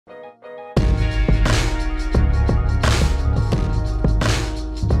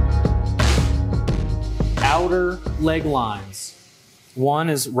outer leg lines. One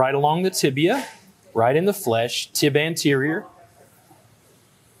is right along the tibia, right in the flesh, tib anterior.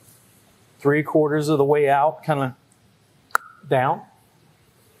 3/4 of the way out, kind of down.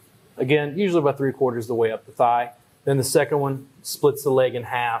 Again, usually about 3/4 of the way up the thigh. Then the second one splits the leg in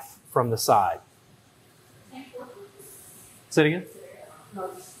half from the side. Say it again?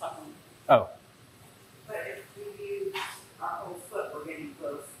 Oh. But if we use our whole foot, we're getting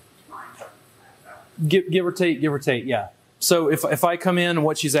both lines. Give or take, yeah. So if I come in and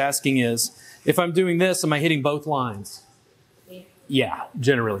what she's asking is, if I'm doing this, am I hitting both lines? Yeah,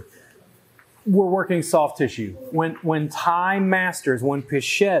 generally. We're working soft tissue. When Thai masters, when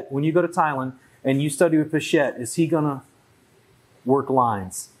you go to Thailand and you study with Pichette, is he going to work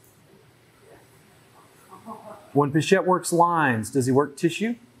lines? When Pichette works lines, does he work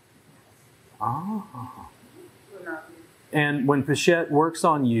tissue? Ah. And when Pichette works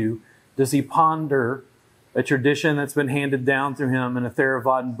on you, does he ponder a tradition that's been handed down through him in a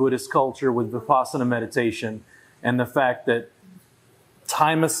Theravada Buddhist culture with Vipassana meditation, and the fact that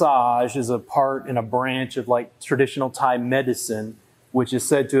Thai massage is a part and a branch of like traditional Thai medicine, which is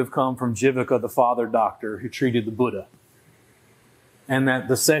said to have come from Jivaka, the father doctor who treated the Buddha. And that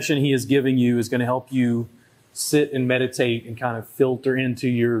the session he is giving you is going to help you sit and meditate and kind of filter into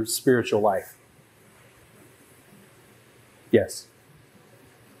your spiritual life. Yes.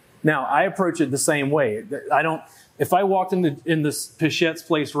 Now, I approach it the same way. If I walked in this Pichette's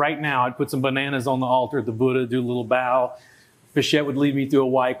place right now, I'd put some bananas on the altar at the Buddha, do a little bow. Pichette would lead me through a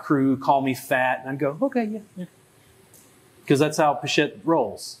Y crew, call me fat, and I'd go, okay, yeah. Because that's how Pichette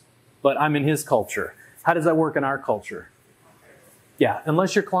rolls. But I'm in his culture. How does that work in our culture? Yeah,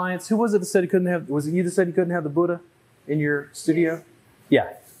 unless your clients, who was it that said he couldn't have, was it you that said he couldn't have the Buddha in your studio?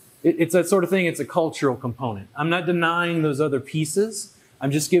 Yeah, it's that sort of thing. It's a cultural component. I'm not denying those other pieces. I'm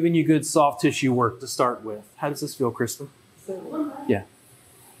just giving you good soft tissue work to start with. How does this feel, Kristen? Yeah.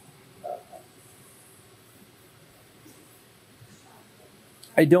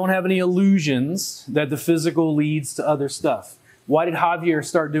 I don't have any illusions that the physical leads to other stuff. Why did Javier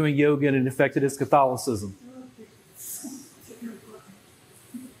start doing yoga and it affected his Catholicism?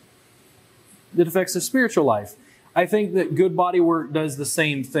 It affects his spiritual life. I think that good body work does the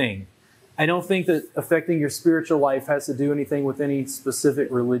same thing. I don't think that affecting your spiritual life has to do anything with any specific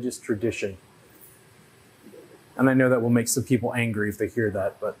religious tradition. And I know that will make some people angry if they hear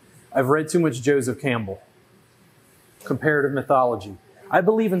that, but I've read too much Joseph Campbell. Comparative mythology. I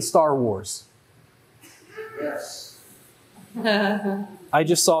believe in Star Wars. Yes. I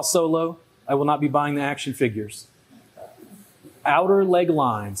just saw Solo. I will not be buying the action figures. Outer leg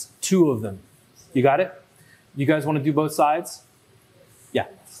lines, 2 of them. You got it? You guys want to do both sides? Yeah.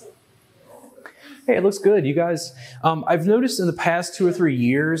 Hey, it looks good. You guys, I've noticed in the past 2 or 3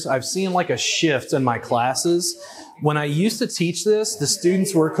 years, I've seen like a shift in my classes. When I used to teach this, the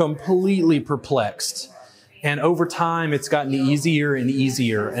students were completely perplexed. And over time, it's gotten easier and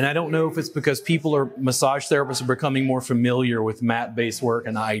easier. And I don't know if it's because massage therapists are becoming more familiar with mat-based work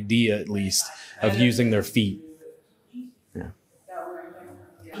and the idea, at least, of using their feet. Yeah.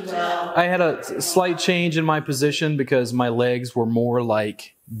 I had a slight change in my position because my legs were more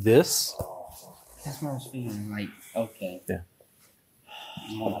like this. That's what I was feeling, like, okay. Yeah.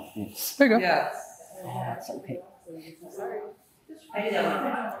 More like this. There you go. Yes. That's okay.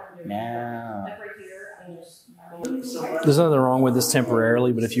 Now. Now. There's nothing wrong with this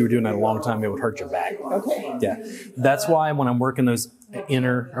temporarily, but if you were doing that a long time, it would hurt your back. Okay. Yeah. That's why when I'm working those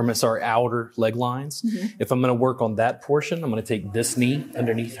outer leg lines, if I'm going to work on that portion, I'm going to take this knee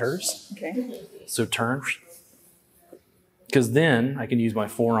underneath hers. Okay. So turn. Because then I can use my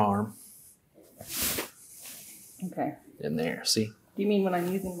forearm Okay. in there. See? Do you mean when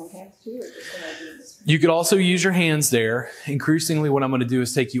I'm using my hands too, or just when I do this? You could also use your hands there. Increasingly, what I'm going to do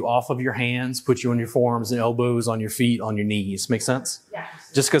is take you off of your hands, put you on your forearms and elbows, on your feet, on your knees. Make sense? Yeah.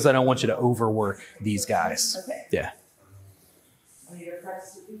 Just because I don't want you to overwork these guys. Okay. Yeah. I need to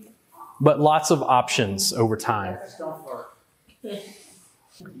practice the beat. But lots of options over time. Don't work.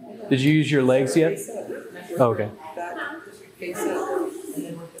 Did you use your legs yet? Oh, okay. Back, face up, and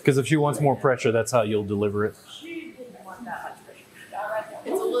then work Because if she wants more pressure, that's how you'll deliver it. She didn't want that much pressure.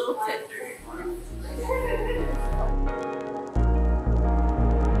 It's a little tender.